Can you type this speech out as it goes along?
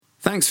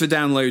Thanks for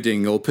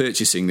downloading or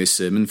purchasing this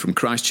sermon from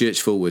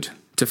Christchurch Fulwood.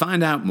 To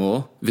find out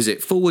more, visit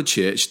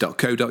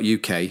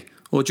fulwoodchurch.co.uk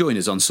or join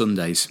us on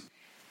Sundays.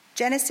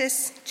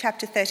 Genesis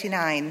chapter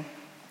 39.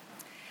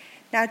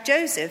 Now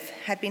Joseph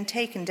had been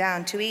taken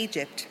down to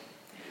Egypt.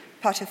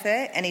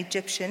 Potiphar, an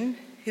Egyptian,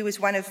 who was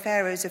one of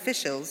Pharaoh's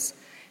officials,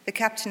 the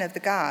captain of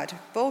the guard,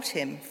 bought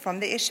him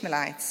from the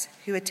Ishmaelites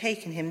who had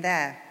taken him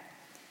there.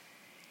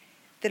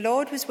 The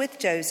Lord was with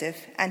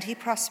Joseph, and he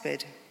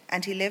prospered,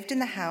 and he lived in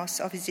the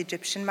house of his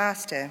Egyptian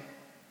master.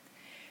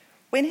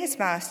 When his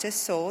master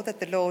saw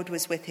that the Lord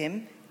was with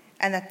him,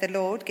 and that the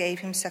Lord gave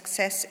him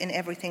success in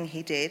everything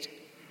he did,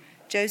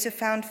 Joseph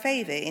found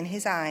favor in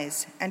his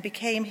eyes and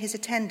became his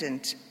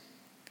attendant.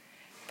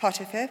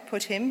 Potiphar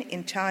put him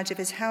in charge of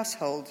his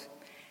household,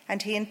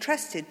 and he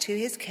entrusted to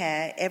his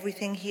care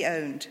everything he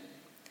owned.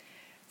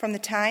 From the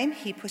time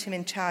he put him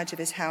in charge of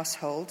his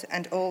household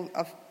and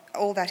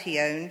all that he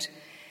owned,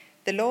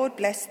 the Lord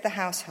blessed the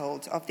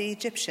household of the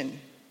Egyptian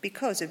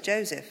because of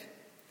Joseph.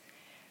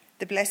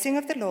 The blessing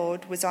of the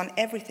Lord was on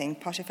everything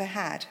Potiphar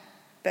had,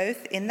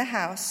 both in the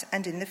house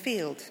and in the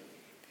field.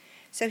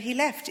 So he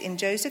left in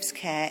Joseph's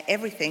care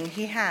everything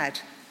he had.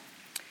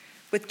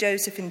 With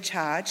Joseph in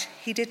charge,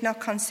 he did not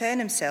concern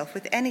himself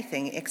with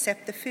anything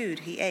except the food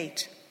he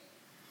ate.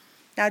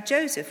 Now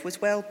Joseph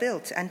was well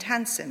built and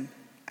handsome,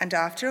 and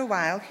after a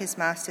while his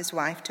master's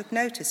wife took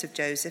notice of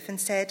Joseph and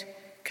said,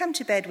 "Come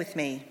to bed with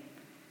me."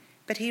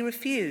 But he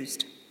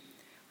refused.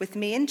 "With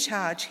me in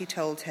charge," he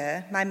told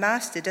her, "my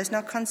master does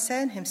not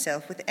concern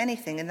himself with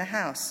anything in the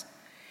house.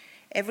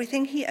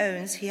 Everything he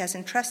owns he has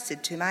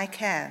entrusted to my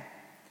care.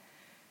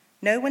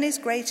 No one is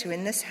greater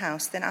in this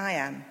house than I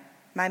am.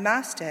 My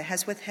master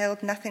has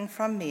withheld nothing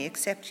from me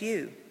except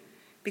you,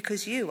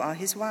 because you are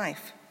his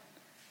wife.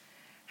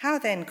 How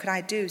then could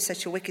I do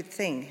such a wicked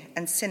thing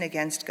and sin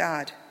against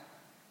God?"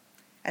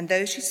 And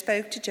though she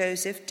spoke to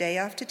Joseph day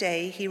after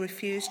day, he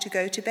refused to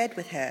go to bed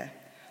with her,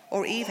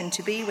 or even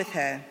to be with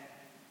her.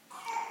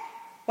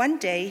 One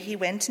day he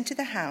went into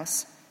the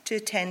house to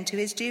attend to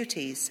his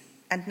duties,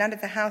 and none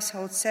of the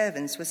household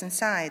servants was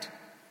inside.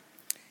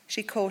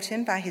 She caught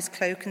him by his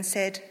cloak and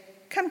said,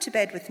 "Come to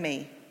bed with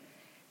me."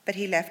 But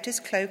he left his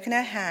cloak in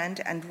her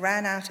hand and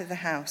ran out of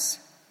the house.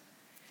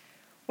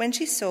 When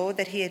she saw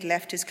that he had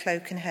left his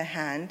cloak in her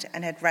hand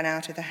and had run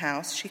out of the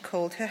house, she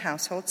called her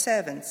household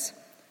servants.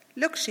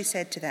 "Look," she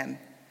said to them,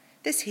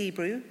 "this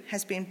Hebrew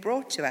has been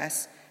brought to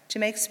us to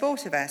make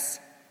sport of us.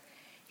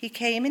 He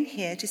came in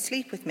here to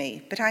sleep with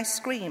me, but I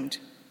screamed.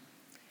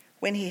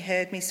 When he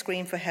heard me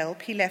scream for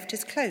help, he left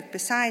his cloak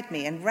beside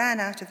me and ran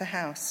out of the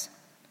house."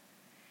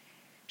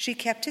 She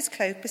kept his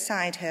cloak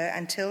beside her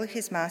until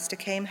his master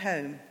came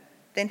home.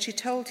 Then she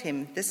told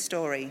him this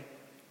story.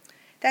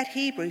 "That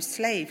Hebrew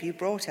slave you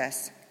brought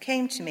us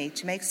came to me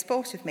to make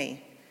sport of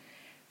me.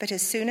 But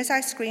as soon as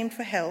I screamed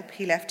for help,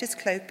 he left his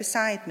cloak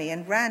beside me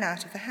and ran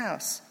out of the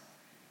house."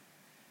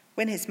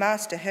 When his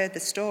master heard the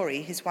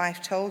story, his wife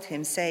told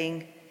him,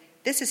 saying,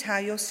 "This is how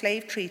your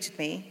slave treated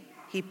me."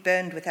 He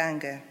burned with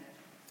anger.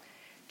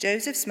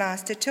 Joseph's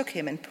master took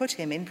him and put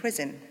him in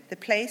prison, the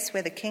place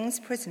where the king's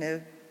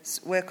prisoners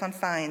were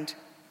confined.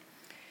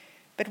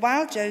 But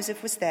while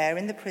Joseph was there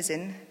in the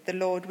prison, the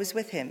Lord was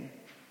with him.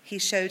 He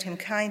showed him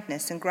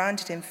kindness and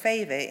granted him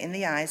favor in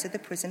the eyes of the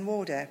prison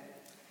warder.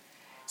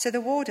 So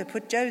the warder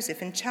put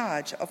Joseph in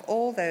charge of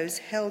all those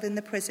held in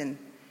the prison,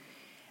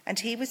 and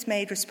he was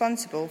made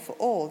responsible for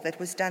all that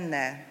was done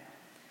there.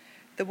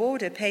 The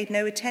warder paid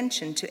no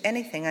attention to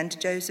anything under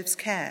Joseph's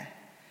care,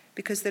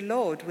 because the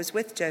Lord was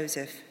with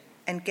Joseph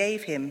and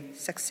gave him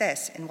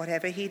success in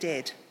whatever he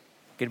did.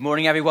 Good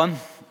morning, everyone.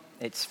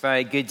 It's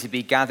very good to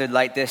be gathered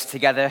like this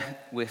together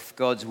with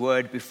God's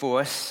word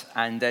before us.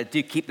 And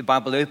do keep the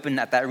Bible open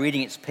at that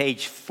reading. It's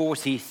page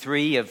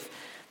 43 of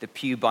the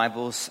Pew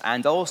Bibles.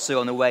 And also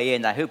on the way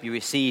in, I hope you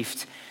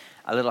received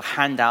a little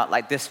handout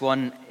like this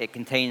one. It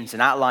contains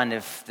an outline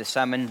of the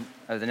sermon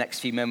over the next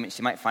few moments.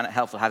 You might find it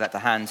helpful to have that to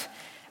hand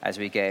as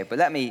we go. But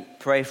let me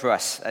pray for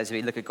us as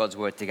we look at God's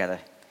word together.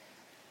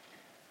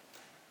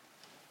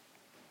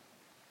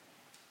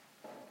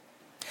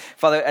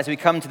 Father, as we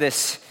come to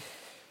this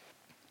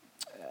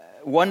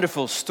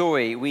wonderful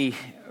story, we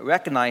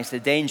recognize the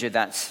danger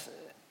that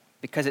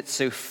because it's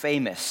so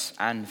famous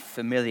and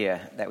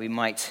familiar that we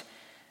might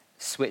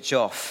switch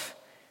off.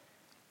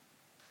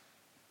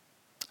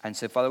 And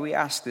so, Father, we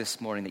ask this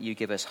morning that you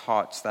give us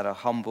hearts that are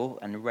humble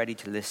and ready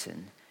to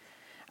listen.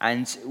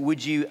 And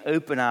would you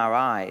open our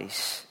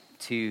eyes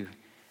to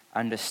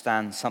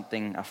understand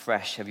something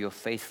afresh of your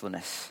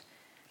faithfulness?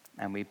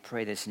 And we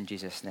pray this in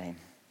Jesus' name.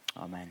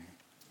 Amen.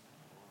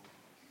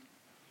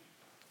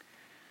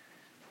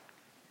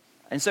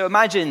 And so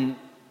imagine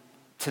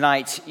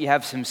tonight you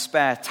have some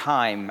spare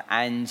time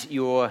and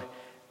you're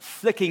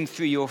flicking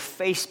through your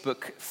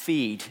Facebook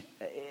feed.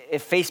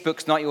 If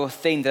Facebook's not your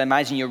thing, then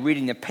imagine you're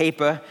reading the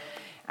paper,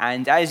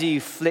 and as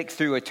you flick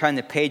through or turn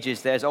the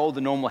pages, there's all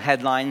the normal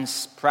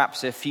headlines,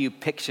 perhaps a few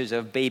pictures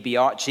of baby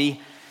Archie,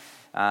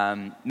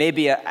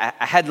 maybe a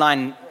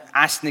headline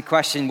asking the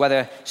question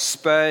whether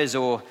Spurs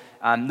or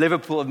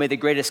Liverpool have made the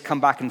greatest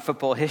comeback in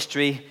football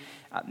history.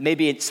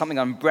 maybe it's something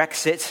on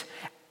Brexit,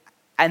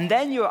 and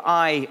then your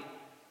eye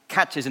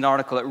catches an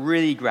article that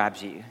really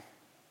grabs you.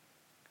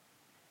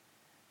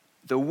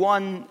 The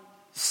one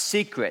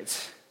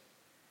secret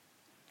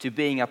to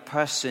being a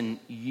person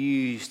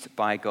used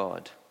by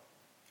God.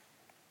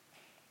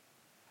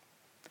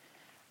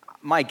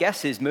 My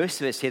guess is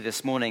most of us here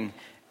this morning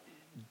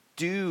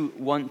do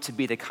want to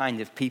be the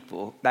kind of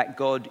people that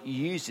God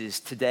uses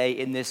today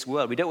in this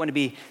world. We don't want to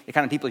be the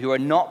kind of people who are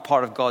not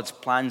part of God's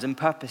plans and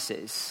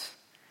purposes.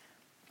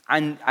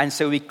 And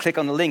so we click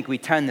on the link, we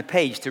turn the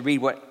page to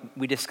read what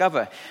we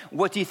discover.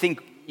 What do you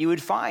think you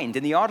would find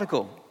in the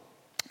article?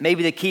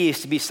 Maybe the key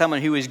is to be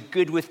someone who is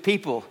good with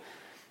people,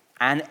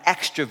 an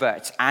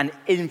extrovert, an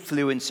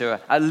influencer,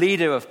 a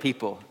leader of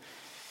people.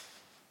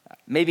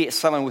 Maybe it's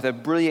someone with a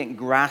brilliant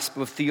grasp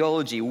of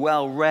theology,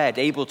 well-read,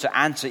 able to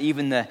answer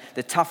even the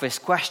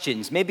toughest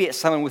questions. Maybe it's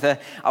someone with a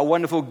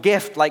wonderful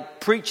gift like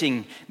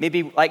preaching,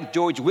 maybe like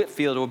George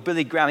Whitefield or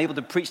Billy Graham, able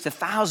to preach to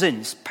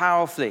thousands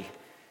powerfully.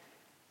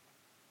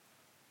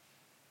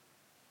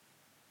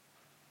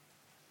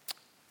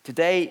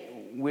 Today,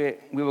 we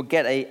will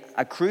get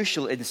a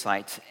crucial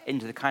insight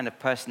into the kind of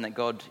person that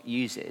God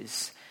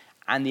uses.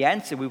 And the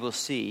answer we will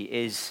see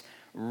is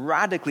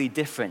radically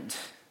different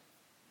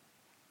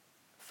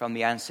from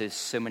the answers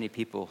so many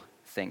people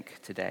think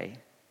today.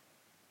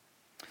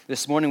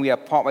 This morning we are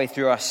partway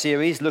through our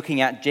series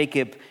looking at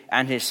Jacob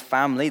and his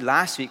family.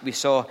 Last week we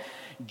saw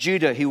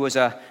Judah, who was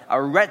a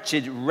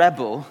wretched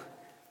rebel,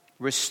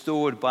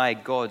 restored by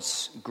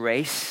God's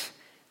grace.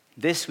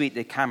 This week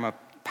the camera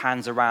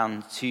pans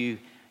around to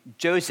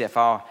Joseph,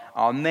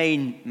 our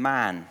main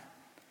man.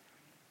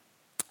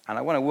 And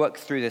I want to work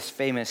through this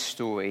famous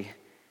story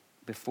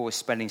before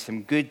spending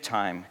some good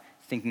time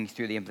thinking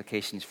through the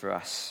implications for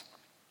us.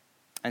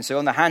 And so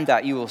on the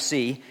handout you will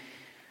see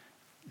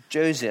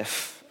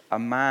Joseph, a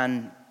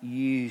man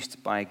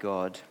used by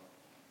God.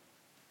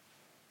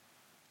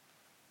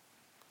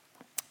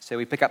 So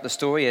we pick up the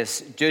story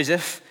as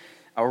Joseph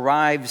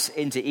arrives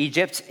into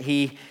Egypt.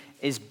 He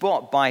is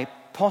bought by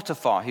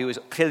Potiphar, who was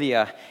clearly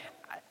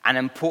an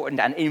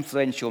important and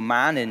influential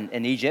man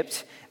in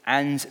Egypt.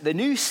 And the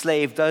new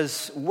slave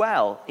does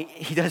well.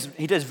 He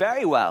does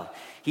very well.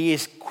 He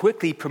is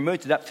quickly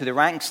promoted up to the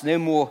ranks. No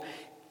more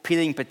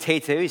peeling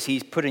potatoes.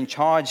 He's put in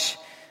charge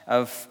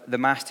of the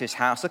master's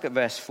house. Look at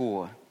verse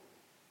 4.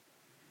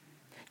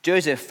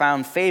 Joseph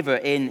found favor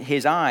in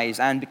his eyes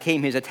and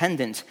became his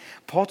attendant.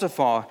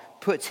 Potiphar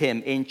put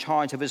him in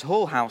charge of his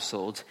whole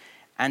household,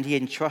 and he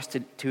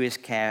entrusted to his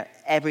care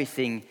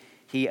everything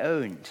he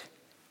owned.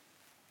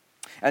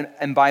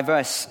 And by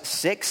verse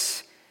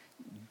 6,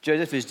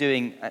 Joseph is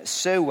doing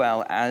so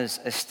well as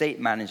a state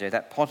manager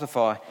that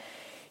Potiphar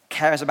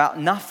cares about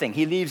nothing.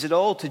 He leaves it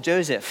all to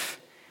Joseph.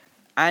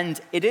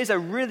 And it is a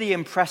really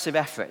impressive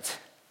effort.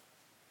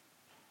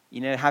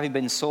 You know, having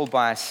been sold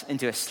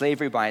into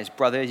slavery by his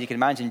brothers, you can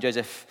imagine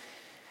Joseph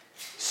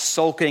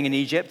sulking in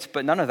Egypt,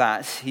 but none of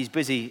that. He's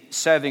busy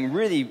serving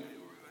really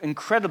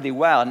incredibly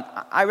well. And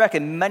I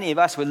reckon many of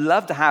us would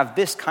love to have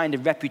this kind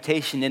of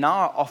reputation in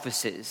our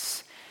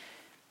offices.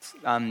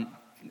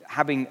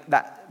 Having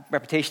that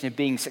reputation of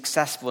being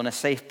successful in a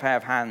safe pair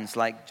of hands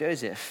like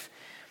Joseph.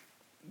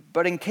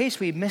 But in case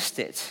we missed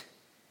it,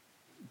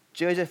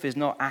 Joseph is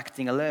not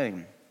acting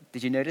alone.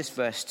 Did you notice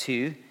verse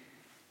 2?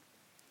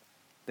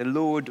 The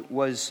Lord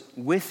was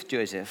with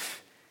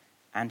Joseph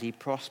and he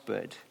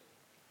prospered.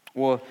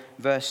 Or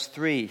verse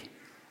 3,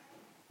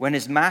 when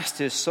his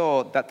master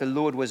saw that the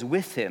Lord was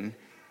with him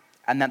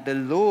and that the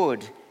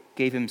Lord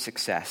gave him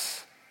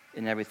success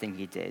in everything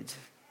he did.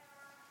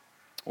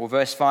 Or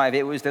verse 5,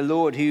 it was the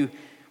Lord who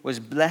was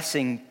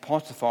blessing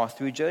Potiphar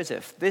through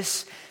Joseph.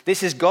 This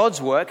is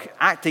God's work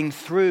acting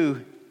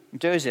through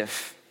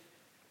Joseph.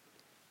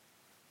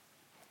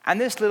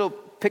 And this little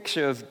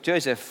picture of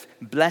Joseph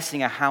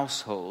blessing a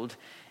household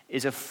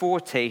is a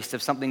foretaste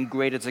of something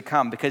greater to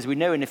come, because we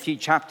know in a few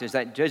chapters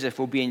that Joseph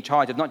will be in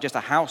charge of not just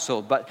a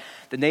household, but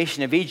the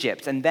nation of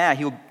Egypt. And there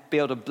he'll be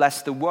able to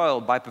bless the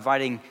world by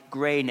providing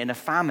grain in a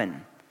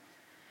famine.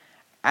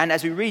 And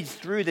as we read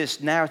through this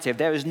narrative,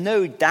 there is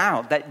no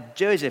doubt that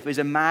Joseph is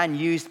a man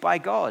used by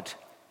God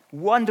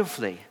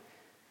wonderfully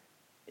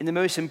in the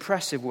most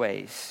impressive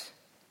ways.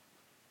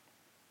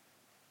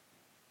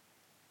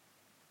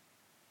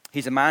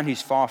 He's a man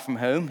who's far from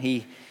home.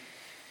 He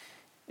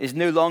is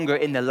no longer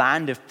in the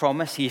land of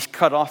promise. He's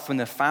cut off from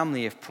the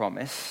family of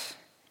promise.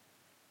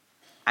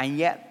 And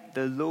yet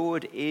the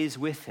Lord is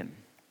with him.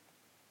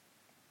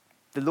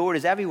 The Lord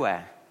is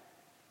everywhere.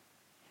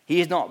 He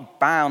is not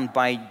bound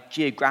by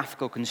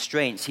geographical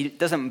constraints. He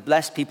doesn't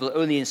bless people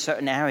only in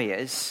certain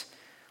areas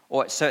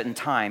or at certain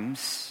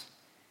times.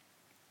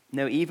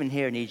 No, even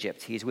here in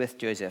Egypt, he's with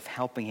Joseph,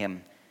 helping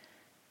him.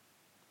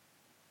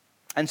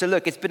 And so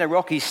look, it's been a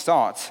rocky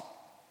start,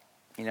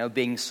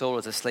 being sold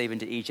as a slave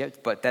into Egypt,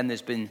 but then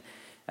there's been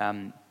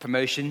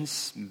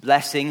promotions,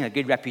 blessing, a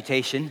good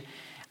reputation.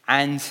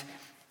 And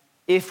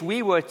if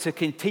we were to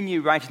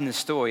continue writing the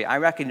story, I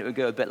reckon it would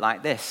go a bit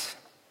like this.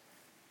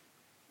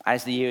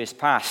 As the years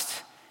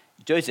passed,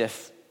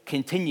 Joseph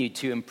continued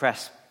to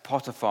impress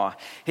Potiphar.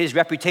 His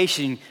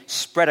reputation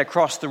spread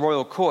across the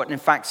royal court. In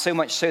fact, so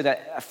much so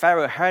that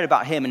Pharaoh heard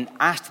about him and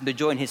asked him to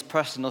join his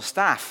personal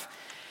staff.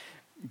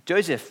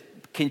 Joseph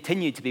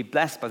continued to be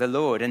blessed by the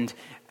Lord, and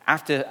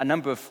after a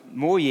number of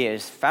more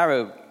years,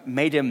 Pharaoh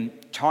made him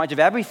charge of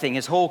everything,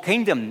 his whole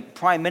kingdom,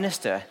 prime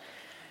minister.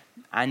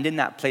 And in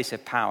that place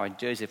of power,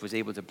 Joseph was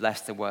able to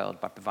bless the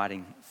world by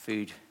providing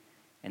food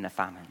in a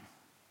famine.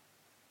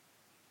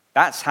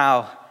 That's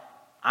how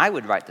I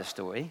would write the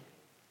story.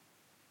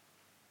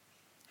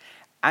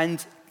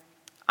 And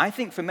I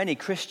think for many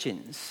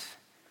Christians,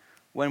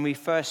 when we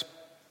first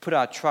put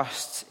our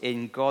trust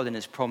in God and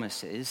his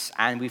promises,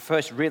 and we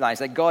first realize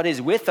that God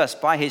is with us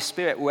by his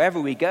Spirit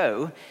wherever we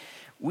go,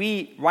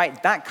 we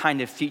write that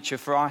kind of future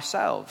for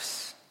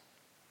ourselves.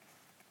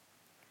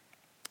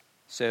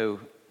 So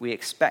we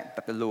expect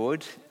that the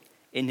Lord,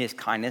 in his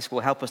kindness,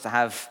 will help us to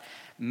have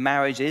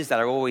marriages that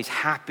are always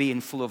happy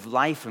and full of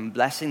life and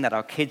blessing, that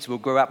our kids will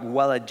grow up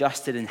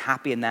well-adjusted and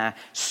happy in their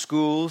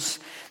schools,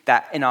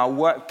 that in our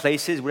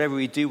workplaces, whatever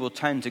we do will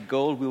turn to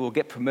gold, we will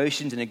get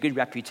promotions and a good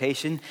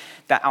reputation,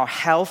 that our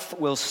health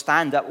will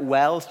stand up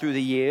well through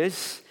the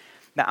years,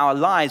 that our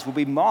lives will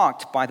be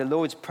marked by the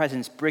Lord's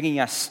presence, bringing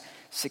us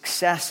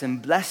success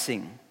and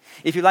blessing.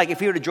 If you like, if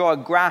we were to draw a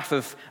graph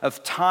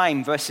of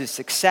time versus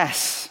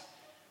success,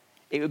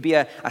 it would be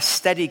a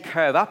steady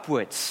curve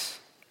upwards.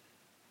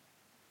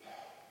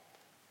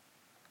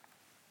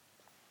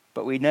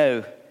 But we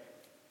know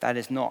that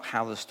is not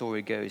how the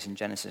story goes in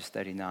Genesis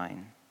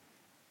 39.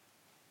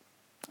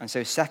 And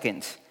so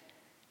second,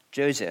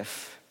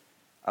 Joseph,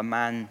 a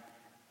man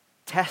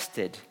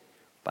tested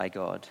by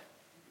God.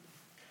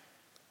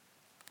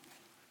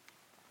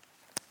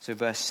 So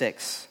verse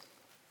 6.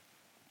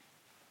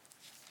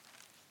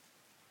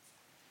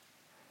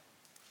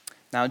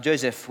 Now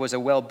Joseph was a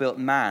well-built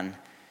man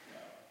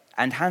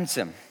and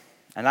handsome.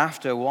 And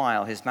after a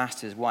while, his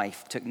master's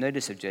wife took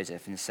notice of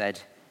Joseph and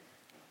said,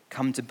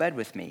 "Come to bed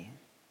with me."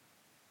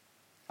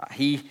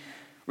 He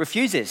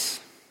refuses,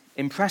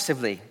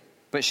 impressively,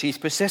 but she's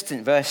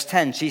persistent. Verse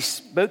 10, she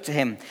spoke to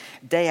him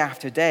day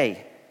after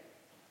day.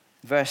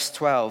 Verse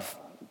 12,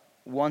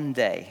 one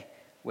day,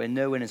 when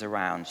no one is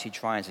around, she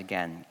tries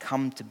again,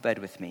 "Come to bed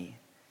with me."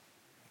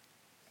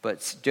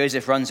 But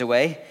Joseph runs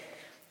away.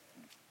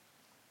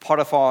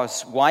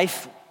 Potiphar's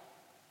wife,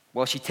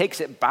 well, she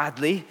takes it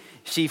badly.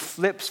 She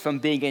flips from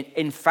being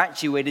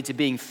infatuated to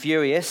being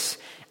furious,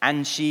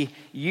 and she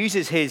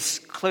uses his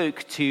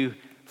cloak to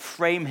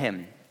frame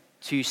him,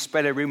 to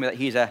spread a rumor that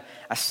he's a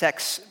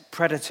sex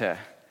predator.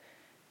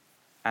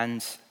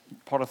 And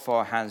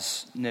Potiphar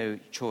has no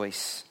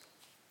choice.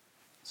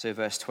 So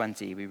verse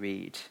 20 we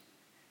read,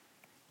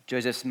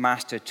 Joseph's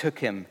master took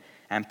him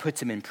and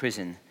put him in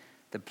prison,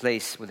 the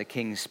place where the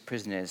king's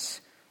prisoners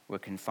were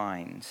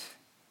confined.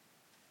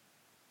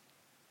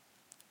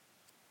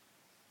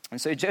 And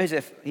so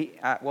Joseph,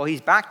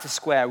 he's back to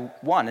square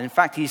one. In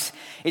fact,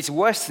 it's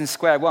worse than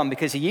square one,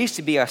 because he used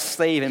to be a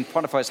slave in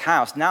Potiphar's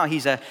house. Now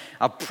he's a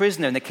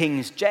prisoner in the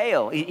king's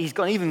jail. He's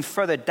gone even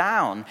further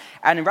down.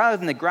 And rather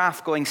than the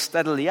graph going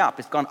steadily up,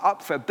 it's gone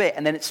up for a bit,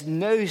 and then it's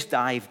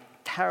nosedived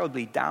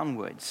terribly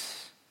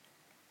downwards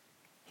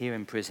here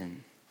in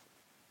prison.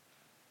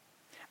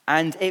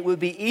 And it would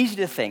be easy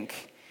to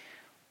think,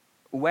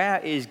 where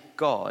is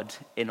God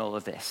in all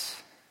of this?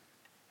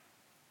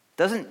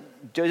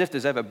 Doesn't Joseph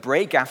deserve a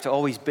break after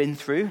all he's been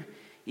through?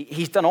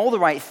 He's done all the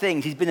right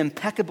things. He's been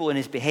impeccable in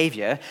his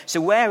behavior. So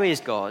where is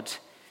God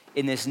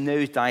in this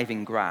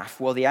nose-diving graph?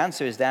 Well, the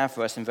answer is there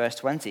for us in verse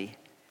 20.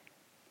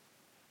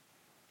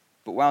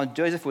 But while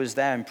Joseph was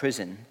there in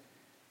prison,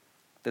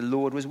 the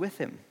Lord was with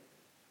him.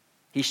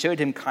 He showed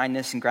him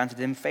kindness and granted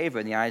him favor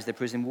in the eyes of the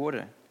prison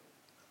warder.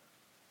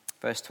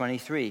 Verse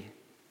 23.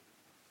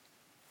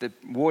 The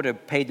warder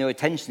paid no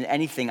attention to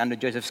anything under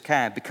Joseph's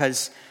care,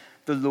 because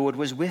the Lord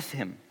was with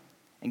him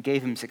and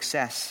gave him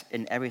success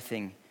in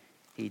everything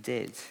he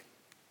did.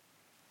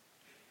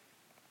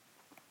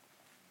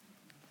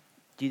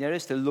 Do you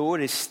notice the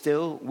Lord is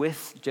still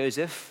with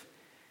Joseph?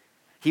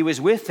 He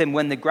was with him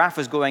when the graph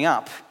was going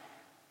up.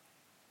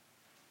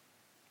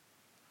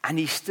 And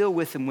he's still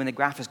with him when the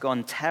graph has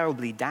gone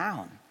terribly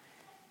down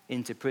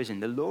into prison.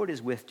 The Lord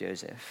is with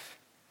Joseph.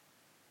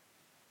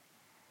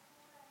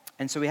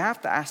 And so we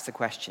have to ask the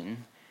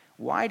question,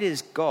 why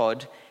does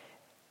God,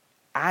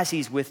 as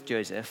he's with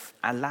Joseph,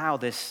 allow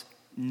this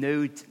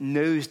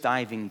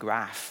nose-diving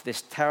graph,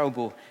 this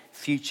terrible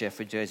future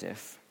for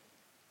Joseph?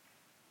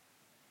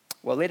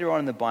 Well, later on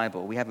in the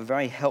Bible, we have a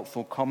very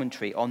helpful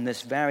commentary on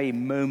this very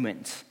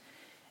moment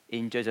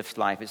in Joseph's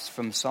life. It's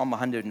from Psalm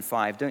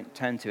 105. Don't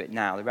turn to it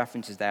now. The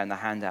reference is there in the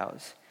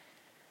handouts.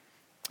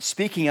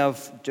 Speaking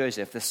of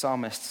Joseph, the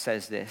psalmist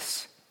says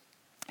this: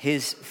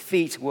 his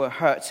feet were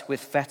hurt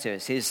with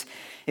fetters. His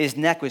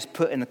neck was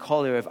put in a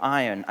collar of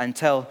iron,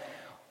 until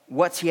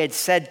what he had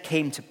said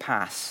came to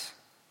pass.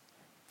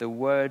 The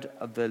word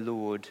of the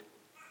Lord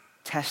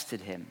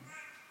tested him.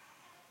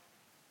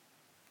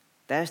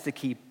 There's the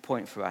key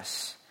point for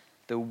us.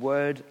 The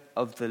word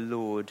of the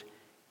Lord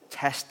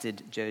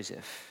tested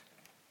Joseph.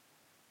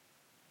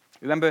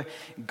 Remember,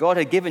 God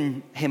had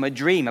given him a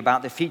dream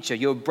about the future.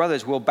 Your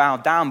brothers will bow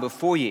down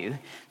before you.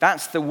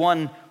 That's the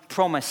one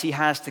promise he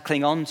has to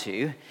cling on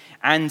to.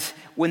 And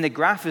when the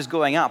graph is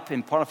going up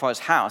in Potiphar's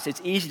house,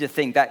 it's easy to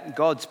think that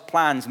God's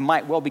plans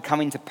might well be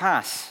coming to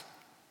pass.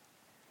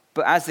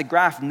 But as the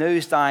graph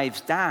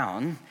nosedives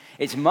down,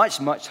 it's much,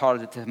 much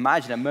harder to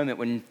imagine a moment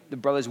when the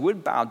brothers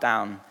would bow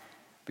down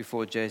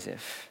before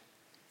Joseph.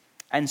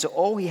 And so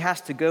all he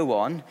has to go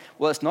on,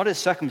 well, it's not his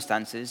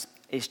circumstances,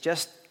 it's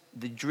just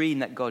the dream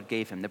that God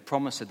gave him, the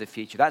promise of the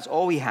future. That's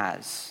all he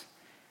has.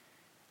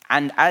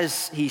 And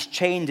as he's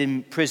chained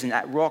in prison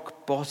at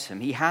rock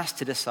bottom, he has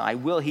to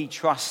decide, will he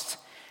trust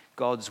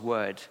God's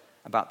word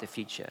about the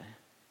future?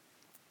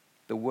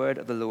 The word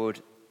of the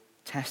Lord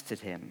tested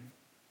him.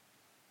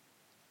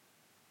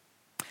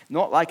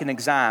 Not like an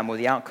exam where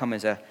the outcome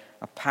is a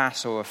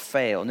pass or a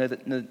fail. No,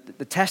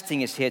 the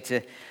testing is here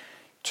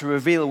to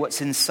reveal what's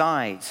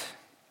inside.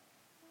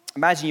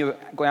 Imagine you're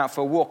going out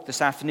for a walk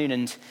this afternoon,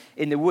 and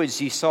in the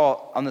woods you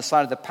saw on the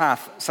side of the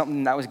path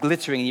something that was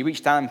glittering, and you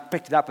reached down and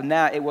picked it up, and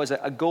there it was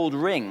a gold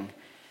ring.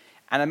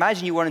 And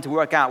imagine you wanted to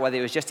work out whether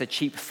it was just a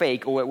cheap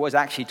fake or it was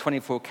actually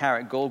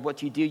 24-karat gold. What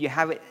do? You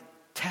have it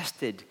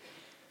tested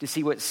to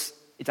see what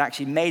it's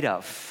actually made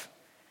of.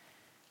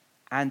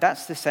 And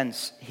that's the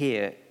sense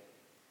here.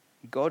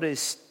 God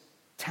is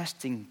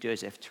testing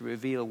Joseph to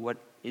reveal what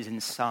is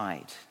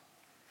inside.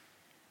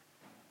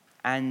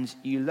 And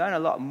you learn a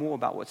lot more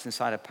about what's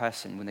inside a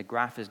person when the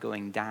graph is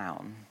going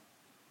down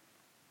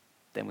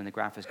than when the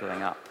graph is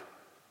going up.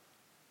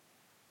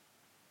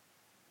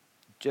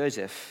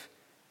 Joseph,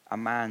 a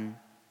man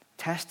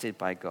tested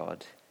by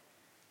God,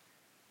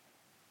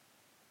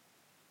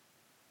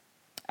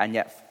 and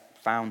yet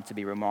found to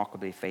be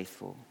remarkably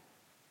faithful.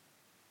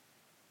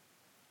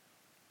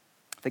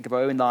 Think of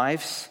our own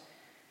lives.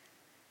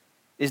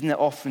 Isn't it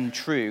often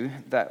true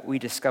that we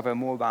discover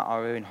more about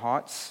our own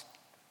hearts,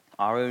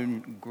 our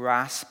own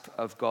grasp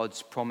of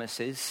God's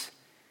promises,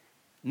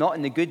 not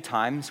in the good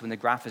times when the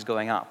graph is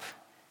going up,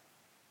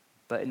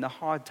 but in the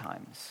hard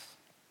times,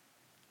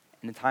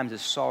 in the times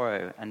of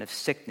sorrow and of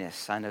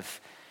sickness and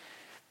of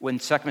when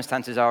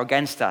circumstances are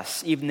against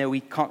us, even though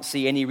we can't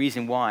see any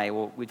reason why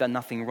or we've done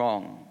nothing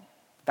wrong.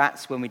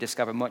 That's when we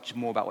discover much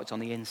more about what's on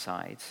the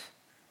inside.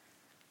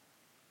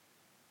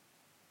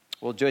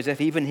 Well,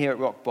 Joseph, even here at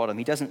rock bottom,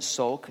 he doesn't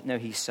sulk, no,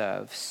 he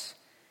serves,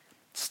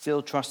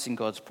 still trusting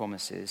God's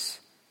promises.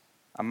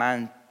 A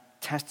man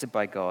tested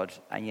by God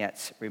and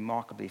yet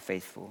remarkably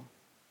faithful.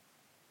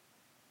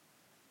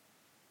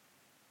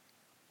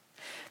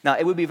 Now,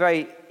 it would be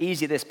very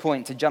easy at this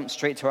point to jump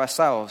straight to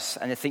ourselves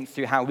and to think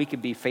through how we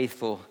could be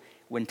faithful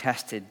when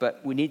tested.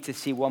 But we need to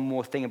see one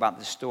more thing about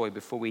the story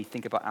before we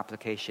think about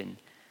application.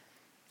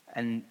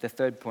 And the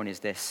third point is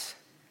this.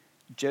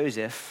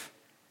 Joseph,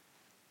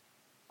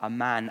 a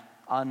man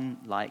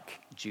unlike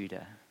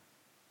Judah.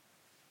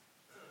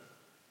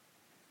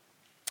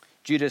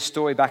 Judah's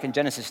story back in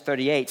Genesis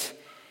 38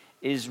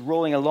 is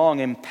rolling along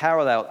in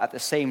parallel at the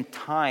same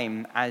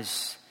time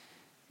as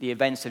the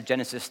events of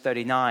Genesis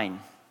 39.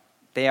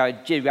 They are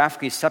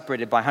geographically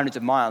separated by hundreds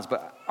of miles,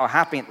 but are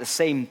happening at the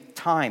same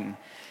time.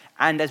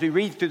 And as we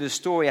read through the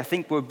story, I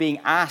think we're being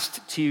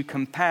asked to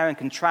compare and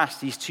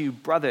contrast these two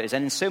brothers.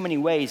 And in so many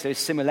ways, there's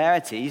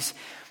similarities,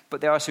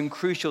 but there are some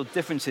crucial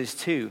differences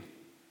too.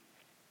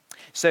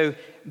 So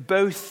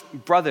both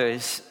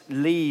brothers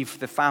leave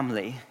the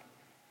family.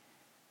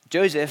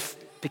 Joseph,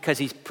 because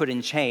he's put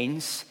in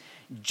chains.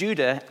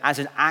 Judah, as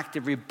an act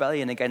of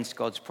rebellion against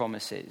God's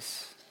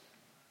promises.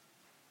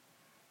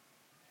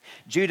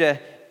 Judah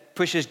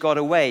pushes God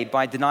away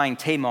by denying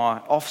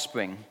Tamar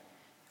offspring,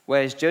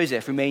 whereas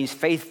Joseph remains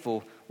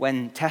faithful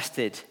when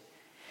tested.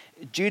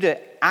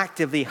 Judah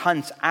actively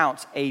hunts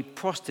out a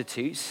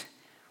prostitute,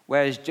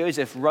 whereas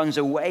Joseph runs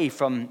away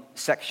from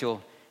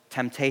sexual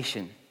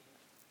temptation.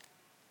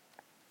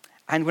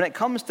 And when it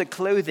comes to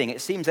clothing,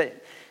 it seems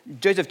that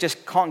Joseph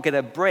just can't get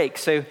a break.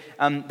 So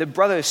the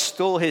brothers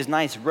stole his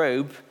nice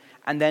robe,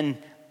 and then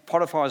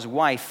Potiphar's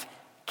wife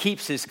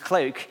keeps his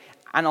cloak,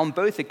 and on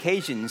both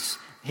occasions,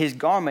 his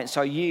garments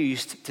are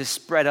used to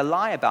spread a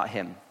lie about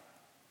him.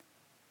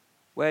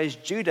 Whereas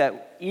Judah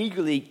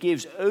eagerly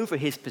gives over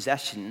his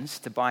possessions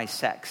to buy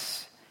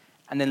sex.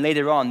 And then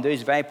later on,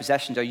 those very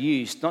possessions are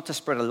used not to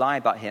spread a lie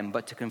about him,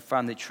 but to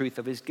confirm the truth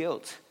of his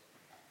guilt.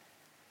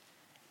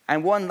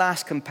 And one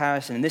last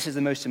comparison, and this is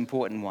the most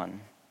important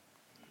one.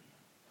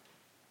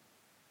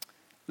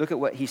 Look at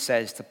what he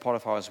says to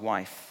Potiphar's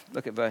wife.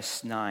 Look at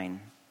verse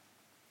 9.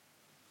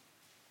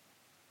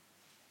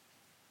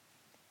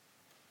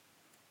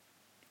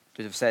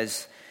 Joseph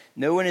says,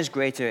 "No one is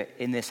greater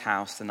in this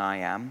house than I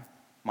am.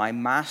 My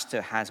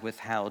master has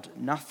withheld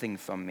nothing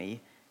from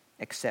me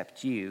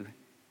except you,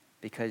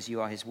 because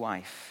you are his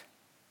wife."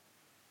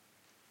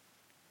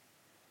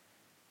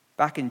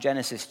 Back in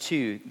Genesis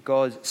 2,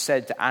 God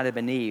said to Adam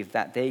and Eve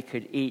that they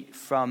could eat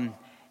from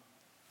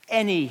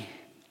any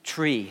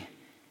tree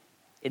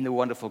in the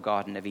wonderful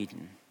Garden of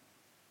Eden.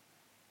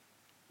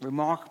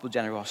 Remarkable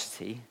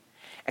generosity,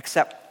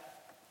 except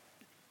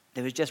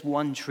there was just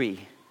one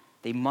tree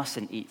they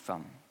mustn't eat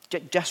from.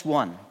 Just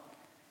one.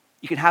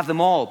 You can have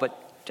them all,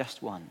 but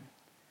just one.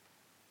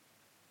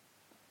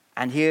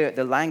 And here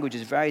the language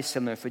is very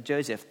similar for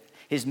Joseph.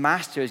 His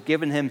master has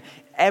given him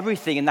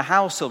everything in the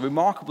household,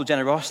 remarkable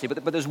generosity.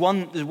 But there's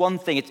one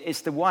thing,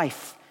 it's the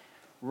wife.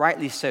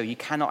 Rightly so, you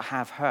cannot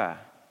have her.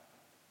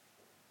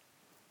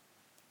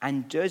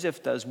 And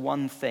Joseph does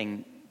one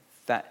thing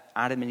that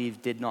Adam and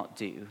Eve did not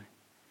do.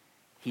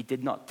 He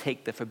did not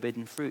take the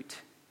forbidden fruit.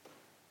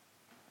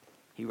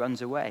 He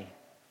runs away.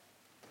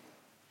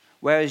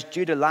 Whereas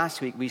Judah last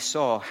week, we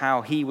saw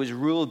how he was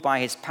ruled by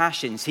his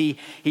passions. He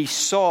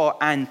saw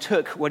and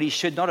took what he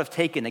should not have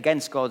taken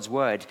against God's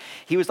word.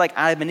 He was like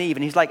Adam and Eve,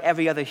 and he's like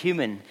every other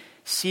human,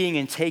 seeing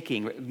and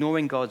taking,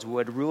 ignoring God's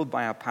word, ruled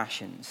by our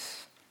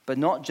passions. But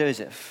not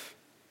Joseph.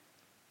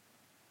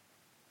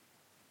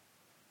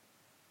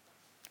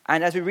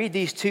 And as we read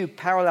these two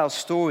parallel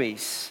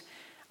stories,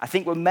 I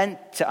think we're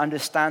meant to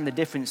understand the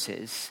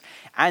differences.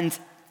 And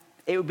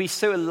it would be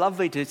so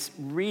lovely to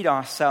read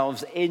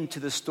ourselves into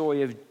the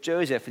story of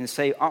Joseph and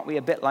say, aren't we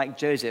a bit like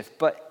Joseph?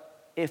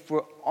 But if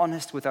we're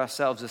honest with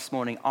ourselves this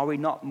morning, are we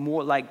not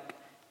more like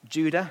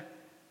Judah?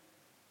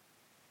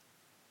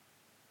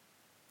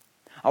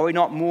 Are we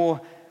not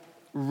more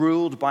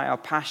ruled by our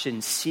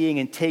passions, seeing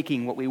and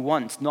taking what we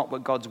want, not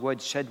what God's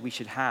word said we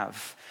should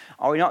have?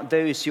 Are we not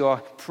those who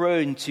are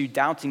prone to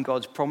doubting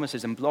God's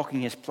promises and blocking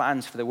his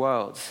plans for the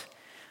world?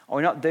 Are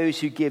we not those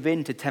who give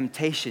in to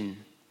temptation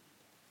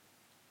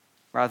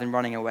rather than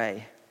running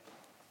away?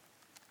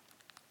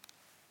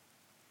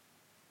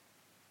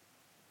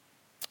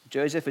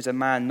 Joseph is a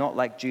man not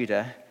like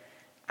Judah,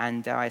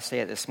 and dare I say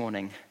it this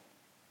morning,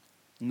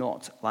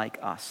 not like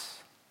us.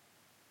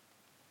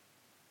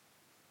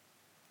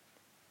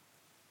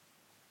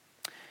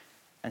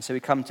 And so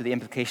we come to the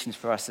implications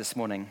for us this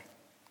morning,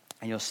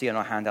 and you'll see on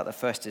our handout, the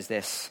first is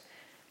this: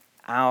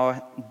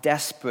 our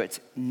desperate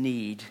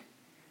need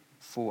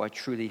for a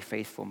truly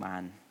faithful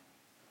man.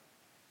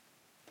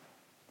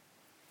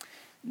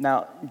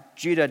 Now,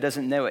 Judah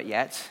doesn't know it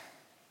yet,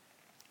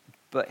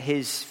 but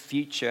his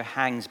future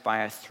hangs by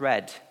a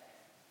thread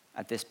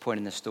at this point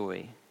in the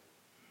story.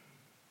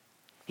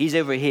 He's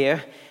over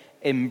here,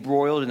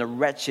 embroiled in a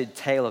wretched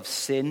tale of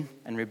sin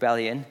and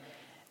rebellion,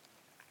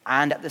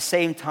 and at the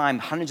same time,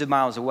 hundreds of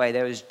miles away,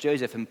 there is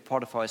Joseph in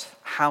Potiphar's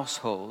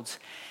household,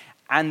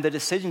 and the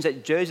decisions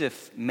that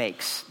Joseph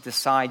makes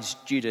decides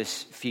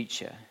Judah's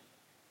future.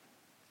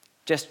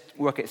 Just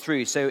work it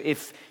through. So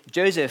if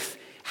Joseph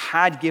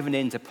had given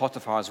in to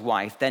Potiphar's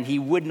wife, then he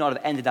would not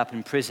have ended up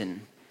in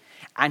prison.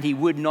 And he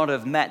would not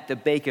have met the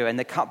baker and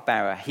the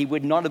cupbearer. He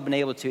would not have been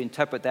able to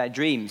interpret their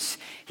dreams.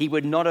 He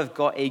would not have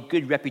got a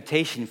good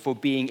reputation for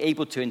being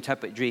able to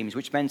interpret dreams,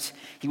 which meant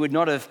he would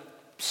not have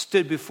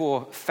stood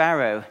before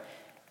Pharaoh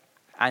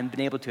and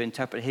been able to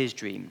interpret his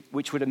dream,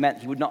 which would have meant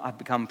he would not have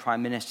become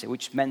prime minister,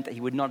 which meant that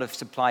he would not have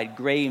supplied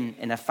grain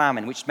in a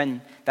famine, which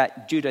meant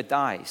that Judah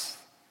dies.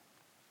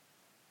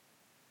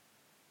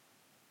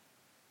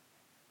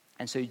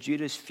 And so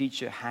Judah's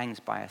future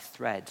hangs by a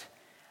thread,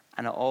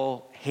 and it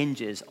all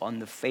hinges on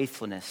the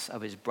faithfulness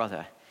of his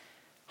brother,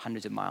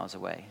 hundreds of miles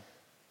away.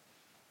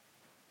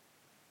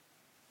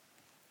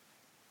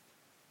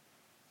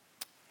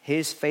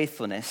 His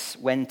faithfulness,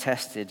 when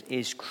tested,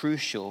 is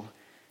crucial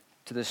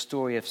to the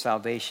story of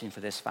salvation for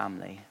this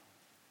family.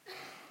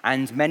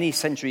 And many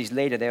centuries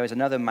later, there was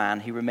another man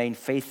who remained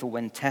faithful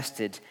when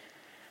tested,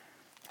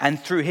 and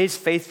through his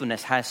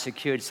faithfulness has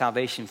secured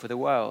salvation for the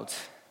world.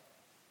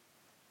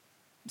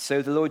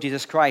 So the Lord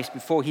Jesus Christ,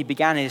 before he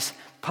began his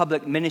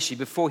public ministry,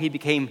 before he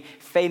became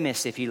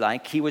famous, if you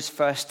like, he was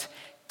first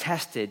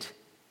tested.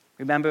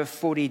 Remember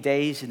 40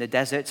 days in the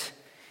desert?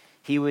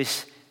 He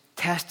was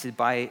tested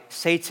by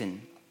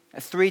Satan.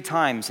 3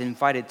 times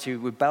invited to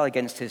rebel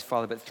against his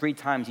father, but 3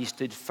 times he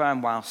stood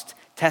firm whilst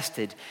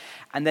tested.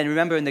 And then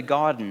remember in the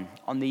garden,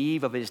 on the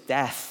eve of his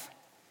death,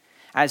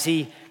 as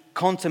he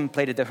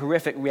contemplated the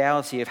horrific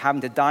reality of having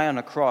to die on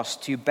a cross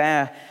to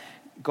bear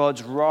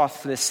God's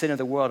wrath for the sin of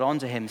the world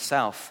onto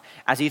himself.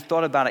 As he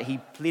thought about it, he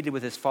pleaded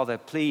with his father,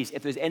 please,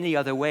 if there's any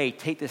other way,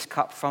 take this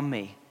cup from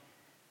me.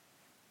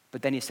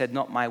 But then he said,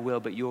 not my will,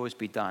 but yours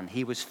be done.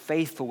 He was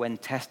faithful when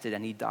tested,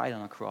 and he died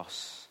on a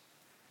cross.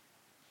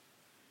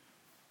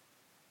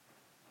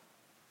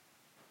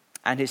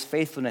 And his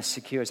faithfulness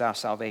secures our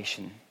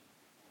salvation.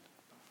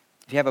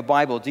 If you have a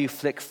Bible, do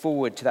flick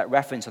forward to that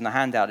reference on the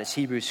handout. It's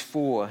Hebrews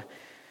 4,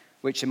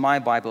 which in my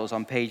Bible is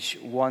on page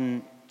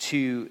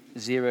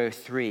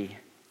 1203.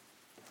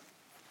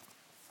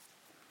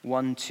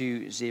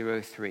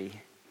 1203.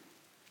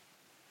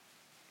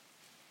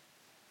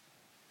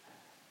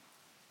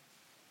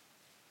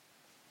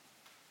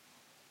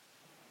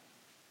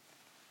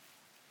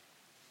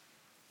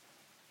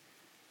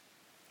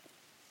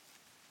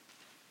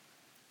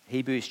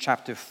 Hebrews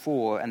chapter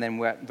 4, and then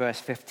we're at verse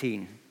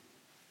 15.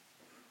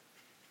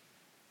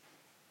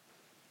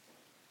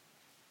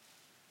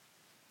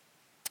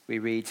 We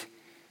read,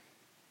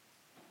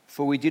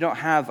 "For we do not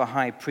have a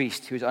high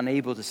priest who is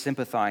unable to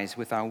sympathize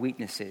with our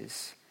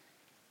weaknesses,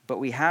 but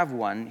we have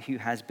one who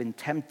has been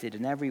tempted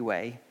in every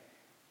way,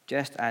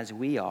 just as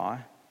we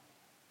are,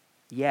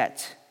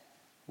 yet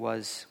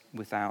was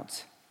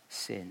without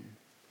sin.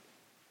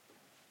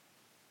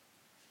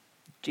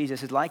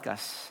 Jesus is like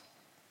us.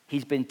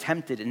 He's been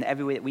tempted in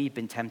every way that we've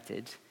been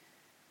tempted,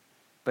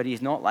 but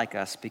he's not like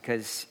us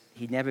because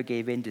he never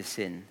gave in to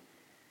sin.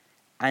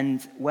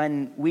 And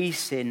when we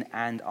sin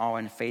and are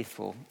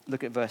unfaithful,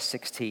 look at verse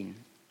 16.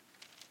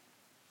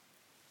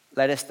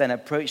 Let us then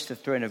approach the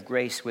throne of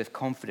grace with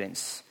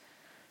confidence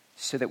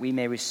so that we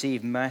may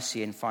receive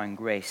mercy and find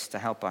grace to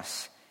help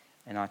us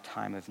in our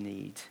time of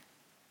need.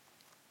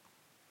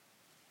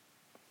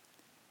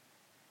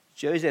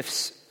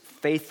 Joseph's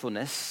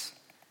faithfulness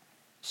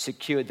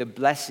secured the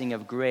blessing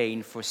of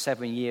grain for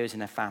 7 years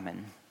in a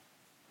famine.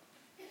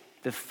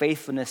 The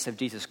faithfulness of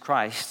Jesus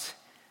Christ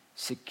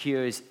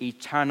secures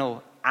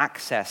eternal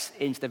access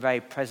into the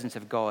very presence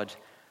of God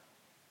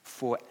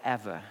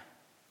forever.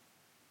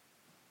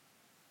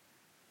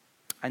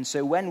 And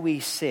so when we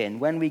sin,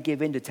 when we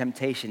give in to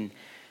temptation,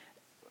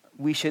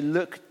 we should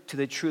look to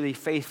the truly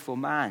faithful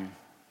man.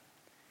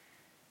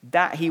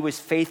 That he was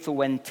faithful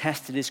when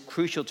tested is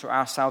crucial to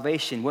our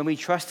salvation. When we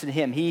trust in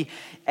him, he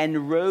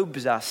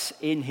enrobes us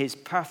in his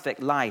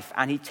perfect life,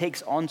 and he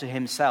takes onto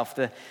himself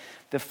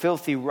the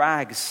filthy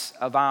rags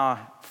of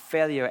our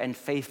failure and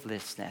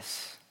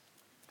faithlessness.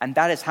 And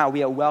that is how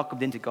we are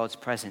welcomed into God's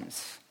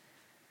presence.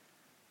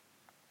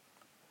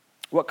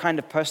 What kind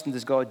of person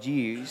does God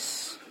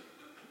use?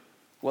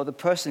 Well, the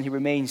person who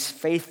remains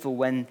faithful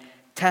when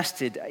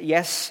tested.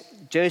 Yes,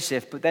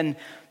 Joseph, but then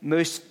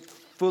most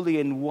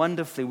fully and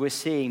wonderfully, we're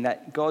seeing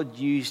that God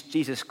used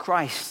Jesus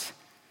Christ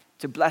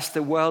to bless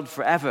the world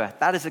forever.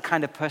 That is the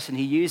kind of person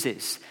he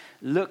uses.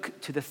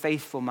 Look to the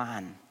faithful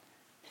man.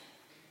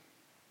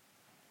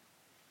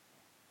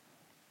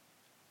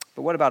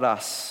 But what about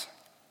us?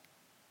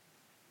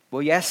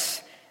 Well,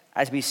 yes,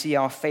 as we see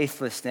our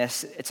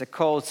faithlessness, it's a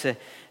call to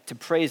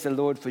praise the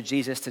Lord for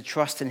Jesus, to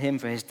trust in him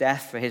for his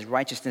death, for his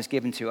righteousness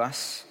given to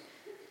us.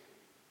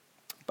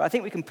 But I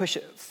think we can push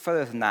it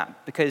further than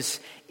that, because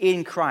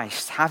in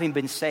Christ, having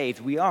been saved,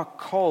 we are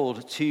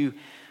called to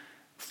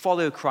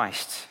follow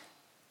Christ,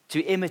 to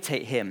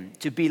imitate him,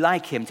 to be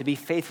like him, to be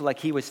faithful like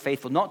he was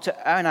faithful, not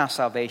to earn our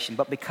salvation,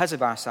 but because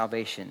of our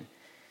salvation.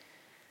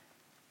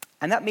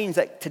 And that means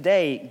that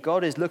today,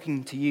 God is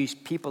looking to use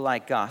people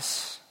like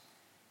us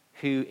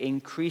who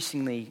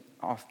increasingly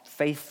are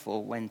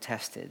faithful when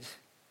tested.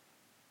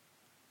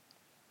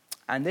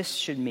 And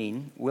this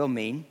will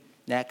mean,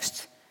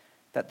 next,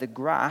 that the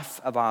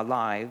graph of our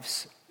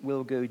lives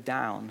will go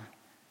down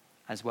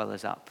as well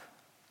as up.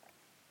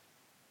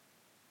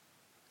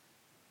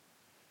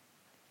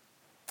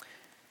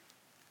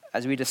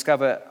 As we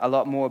discover a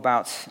lot more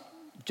about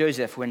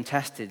Joseph when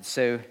tested,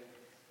 so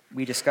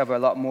we discover a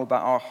lot more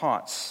about our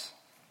hearts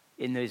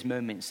in those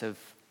moments of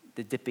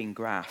the dipping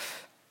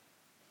graph.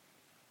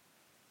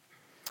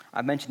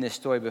 I've mentioned this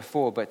story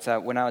before, but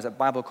when I was at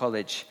Bible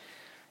college,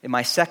 in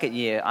my second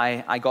year,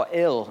 I got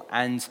ill,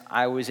 and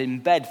I was in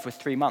bed for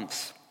 3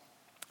 months.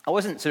 I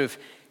wasn't sort of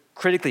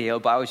critically ill,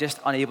 but I was just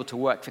unable to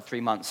work for 3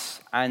 months.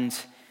 And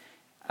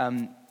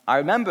I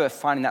remember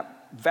finding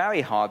that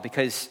very hard,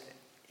 because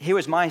here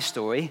was my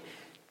story.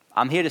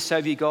 I'm here to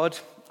serve you, God.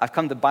 I've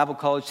come to Bible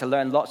college to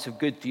learn lots of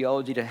good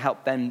theology to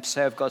help them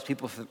serve God's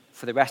people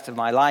for the rest of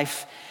my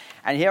life.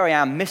 And here I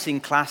am missing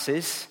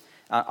classes,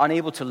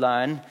 unable to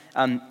learn.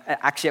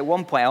 Actually, at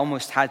one point, I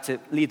almost had to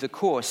leave the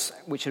course,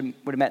 which would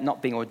have meant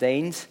not being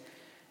ordained.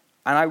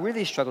 And I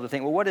really struggled to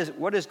think, well,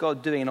 what is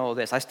God doing in all of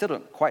this? I still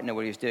don't quite know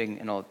what he was doing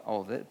in all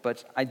of it,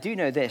 but I do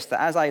know this,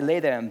 that as I lay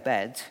there in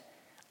bed,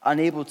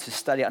 unable to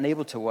study,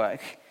 unable to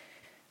work,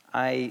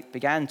 I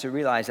began to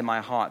realize in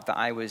my heart that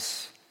I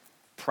was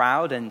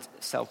proud and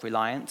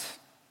self-reliant.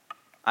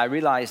 I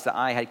realized that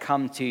I had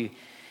come to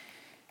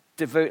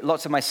devote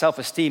lots of my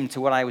self-esteem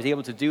to what I was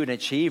able to do and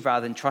achieve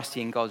rather than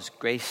trusting in God's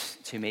grace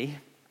to me.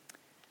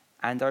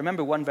 And I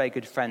remember one very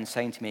good friend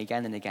saying to me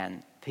again and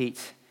again,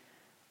 Pete,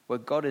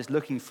 what God is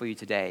looking for you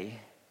today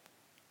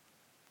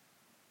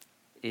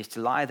is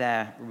to lie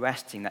there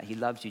resting that he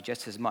loves you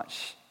just as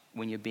much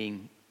when you're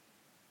being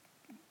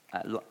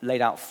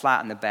laid out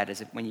flat in the bed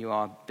as when you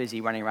are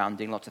busy running around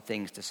doing lots of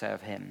things to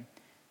serve him.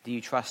 Do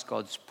you trust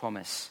God's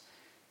promise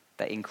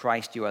that in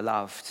Christ you are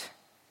loved?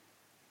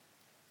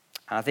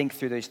 And I think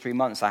through those 3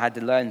 months, I had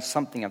to learn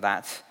something of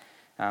that.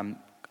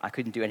 I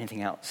couldn't do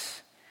anything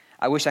else.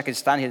 I wish I could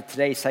stand here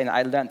today saying that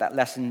I learned that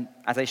lesson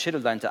as I should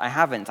have learned it. I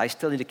haven't. I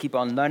still need to keep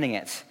on learning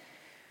it.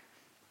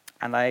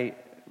 And I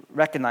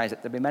recognize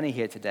that there'll be many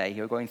here today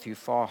who are going through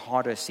far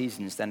harder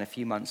seasons than a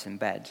few months in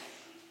bed.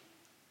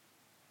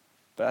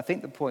 But I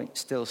think the point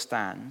still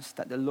stands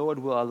that the Lord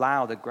will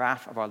allow the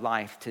graph of our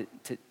life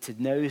to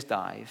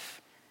nosedive.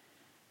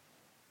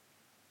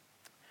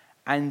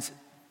 And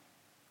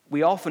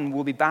we often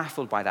will be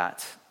baffled by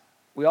that.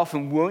 We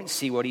often won't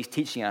see what he's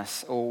teaching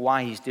us or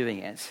why he's doing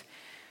it.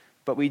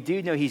 But we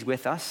do know he's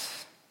with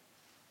us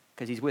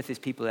because he's with his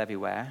people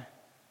everywhere.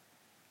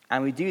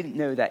 And we do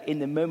know that in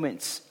the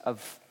moments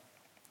of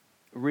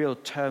real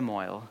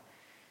turmoil,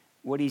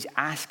 what he's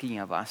asking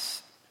of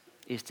us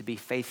is to be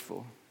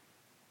faithful,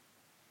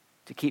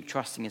 to keep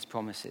trusting his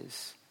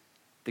promises,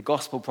 the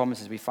gospel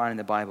promises we find in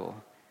the Bible.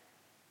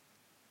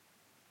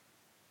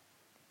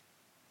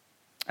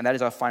 And that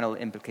is our final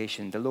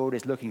implication. The Lord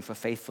is looking for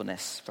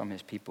faithfulness from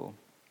his people.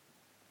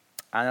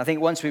 And I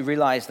think once we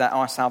realize that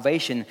our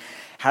salvation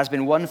has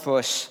been won for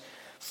us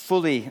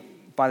fully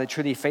by the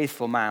truly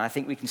faithful man, I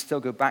think we can still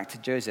go back to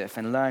Joseph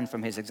and learn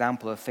from his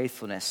example of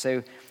faithfulness.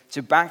 So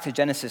back to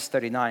Genesis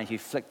 39, if you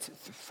flicked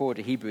forward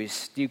to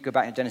Hebrews, do you go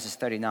back to Genesis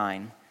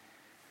 39?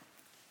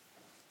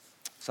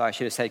 Sorry, I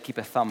should have said keep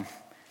a thumb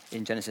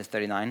in Genesis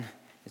 39.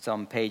 It's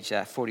on page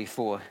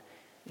 44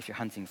 if you're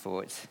hunting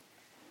for it.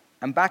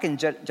 And back in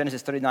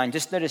Genesis 39,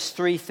 just notice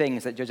three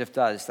things that Joseph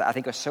does that I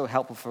think are so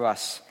helpful for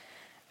us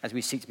as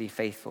we seek to be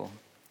faithful.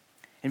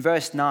 In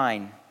verse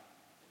 9,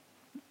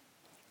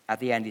 at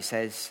the end, he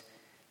says,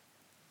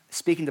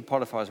 speaking to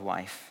Potiphar's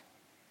wife,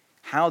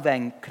 how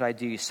then could I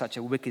do such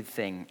a wicked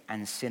thing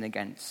and sin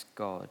against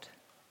God?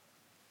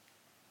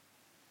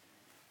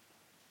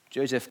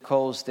 Joseph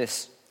calls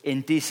this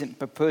indecent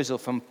proposal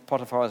from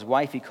Potiphar's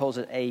wife, he calls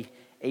it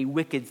a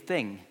wicked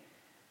thing.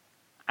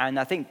 And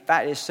I think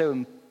that is so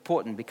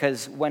important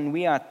because when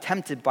we are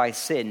tempted by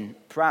sin,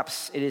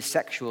 perhaps it is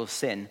sexual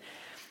sin,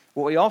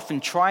 what we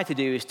often try to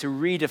do is to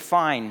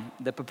redefine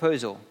the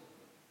proposal.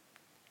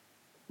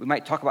 We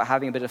might talk about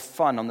having a bit of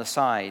fun on the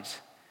side,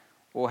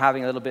 or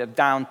having a little bit of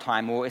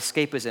downtime, or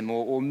escapism,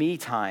 or me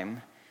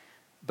time.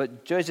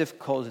 But Joseph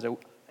calls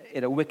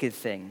it a wicked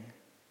thing.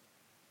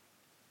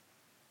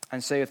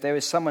 And so if there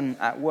is someone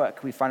at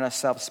work we find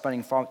ourselves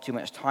spending far too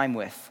much time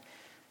with,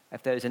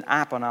 if there is an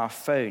app on our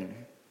phone,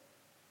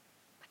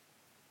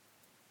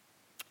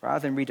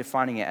 rather than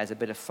redefining it as a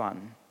bit of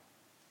fun,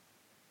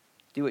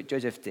 do what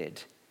Joseph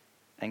did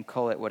and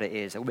call it what it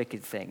is, a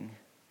wicked thing.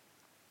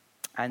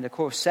 And of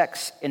course,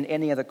 sex in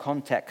any other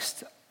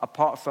context,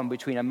 apart from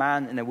between a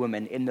man and a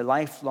woman, in the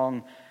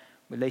lifelong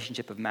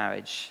relationship of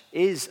marriage,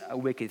 is a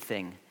wicked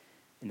thing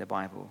in the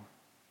Bible,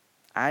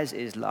 as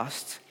is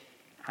lust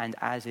and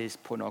as is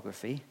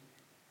pornography.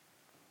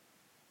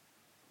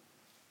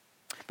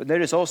 But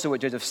notice also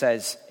what Joseph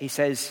says. He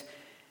says,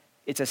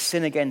 it's a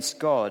sin against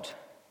God.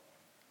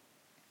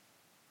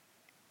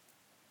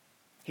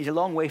 He's a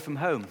long way from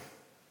home,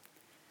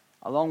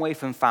 a long way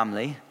from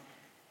family,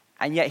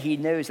 and yet he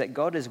knows that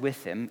God is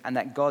with him and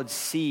that God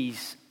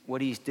sees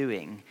what he's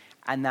doing,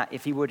 and that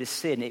if he were to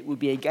sin, it would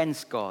be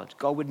against God.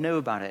 God would know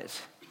about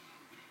it.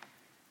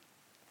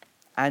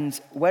 And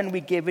when we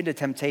give in to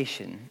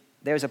temptation,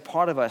 there's a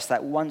part of us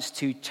that wants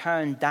to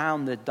turn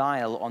down the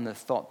dial on the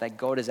thought that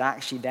God is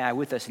actually there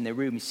with us in the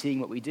room seeing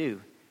what we do.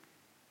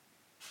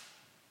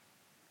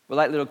 We're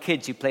like little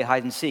kids who play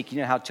hide and seek. You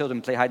know how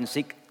children play hide and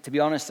seek? To be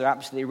honest, they're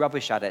absolutely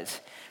rubbish at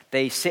it.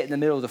 They sit in the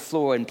middle of the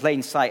floor in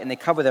plain sight and they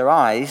cover their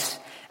eyes,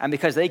 and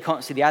because they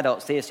can't see the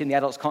adults, they assume the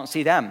adults can't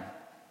see them.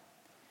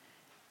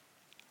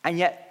 And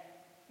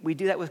yet, we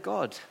do that with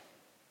God.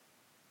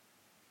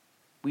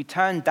 We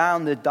turn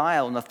down the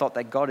dial on the thought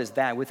that God is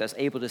there with us,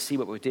 able to see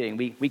what we're doing.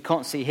 We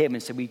can't see him,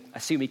 and so we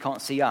assume he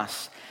can't see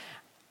us.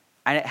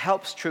 And it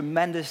helps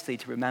tremendously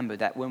to remember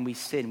that when we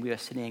sin, we are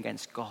sinning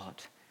against God,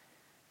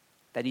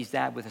 that he's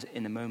there with us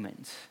in the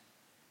moment.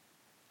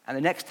 And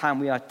the next time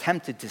we are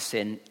tempted to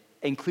sin,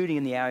 including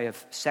in the area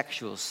of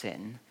sexual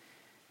sin,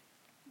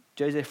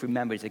 Joseph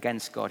remembers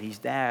against God. He's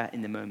there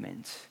in the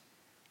moment.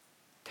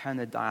 Turn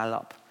the dial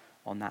up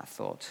on that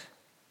thought.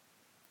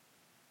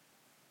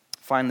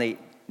 Finally,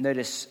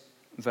 notice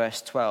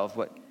verse 12,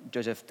 what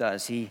Joseph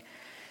does. He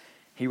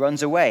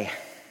runs away.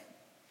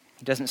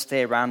 He doesn't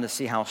stay around to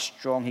see how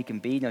strong he can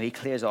be. No, he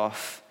clears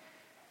off.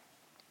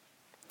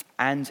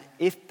 And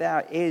if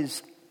there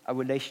is a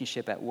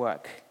relationship at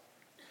work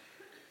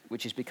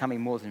which is becoming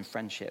more than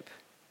friendship,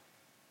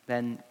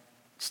 then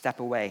step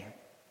away.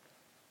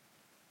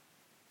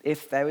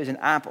 If there is an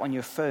app on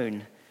your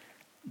phone,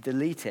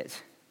 delete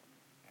it.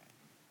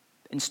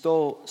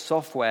 Install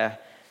software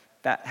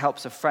that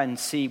helps a friend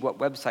see what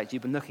websites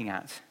you've been looking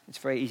at. It's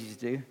very easy to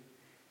do.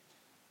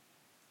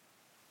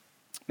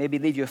 Maybe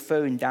leave your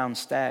phone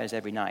downstairs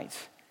every night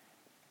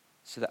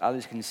so that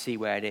others can see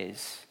where it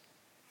is.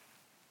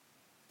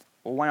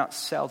 Or why not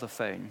sell the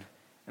phone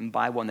and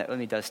buy one that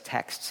only does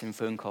texts and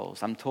phone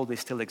calls? I'm told they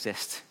still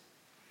exist.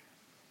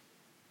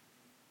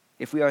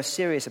 If we are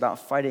serious about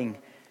fighting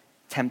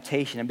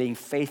temptation and being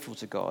faithful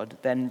to God,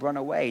 then run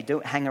away.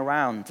 Don't hang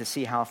around to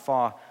see how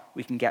far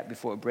we can get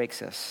before it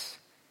breaks us.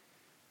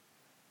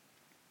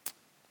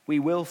 We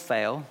will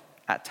fail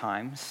at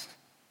times,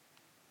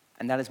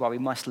 and that is why we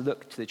must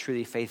look to the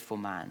truly faithful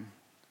man.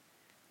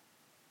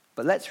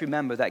 But let's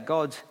remember that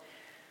God,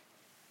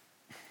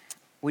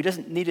 he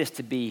doesn't need us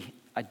to be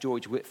a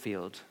George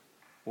Whitfield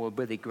or a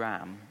Billy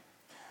Graham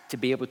to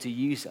be able to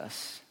use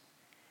us.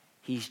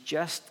 He's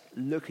just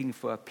looking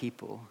for a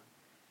people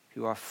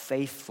who are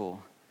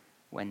faithful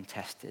when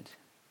tested.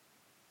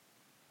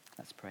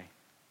 Let's pray.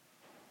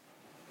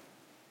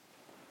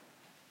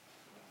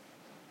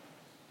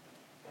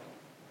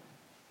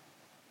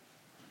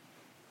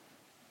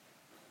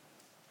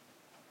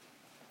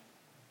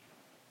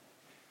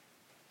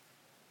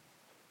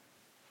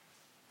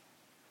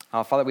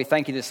 Our Father, we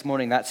thank you this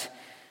morning that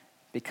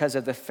because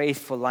of the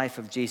faithful life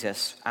of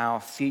Jesus, our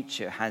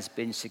future has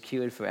been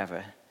secured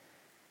forever.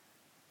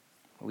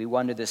 We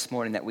wonder this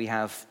morning that we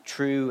have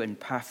true and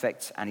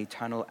perfect and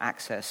eternal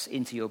access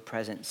into your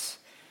presence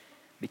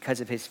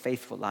because of his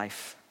faithful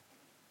life.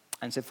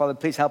 And so, Father,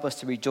 please help us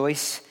to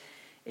rejoice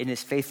in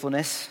his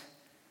faithfulness.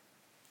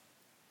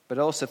 But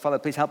also, Father,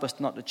 please help us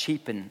not to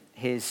cheapen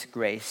his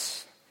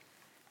grace.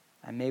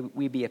 And may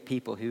we be a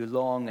people who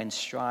long and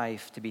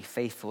strive to be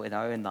faithful in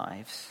our own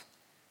lives.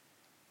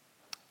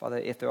 Father,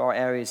 if there are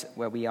areas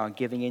where we are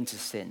giving into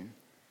sin,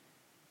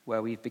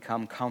 where we've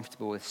become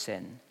comfortable with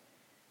sin,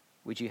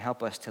 would you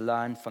help us to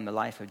learn from the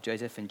life of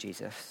Joseph and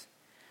Jesus,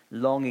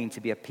 longing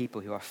to be a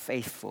people who are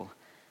faithful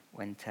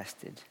when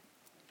tested?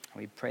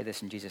 We pray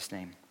this in Jesus'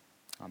 name.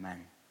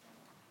 Amen.